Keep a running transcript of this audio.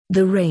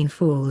The rain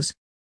falls.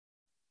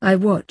 I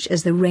watch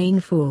as the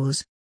rain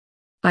falls.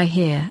 I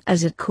hear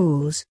as it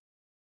calls.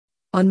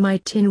 On my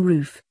tin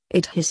roof,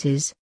 it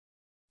hisses.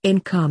 In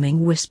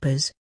calming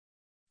whispers.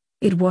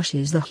 It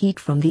washes the heat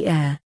from the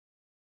air.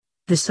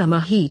 The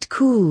summer heat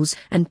cools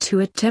and to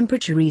a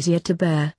temperature easier to bear.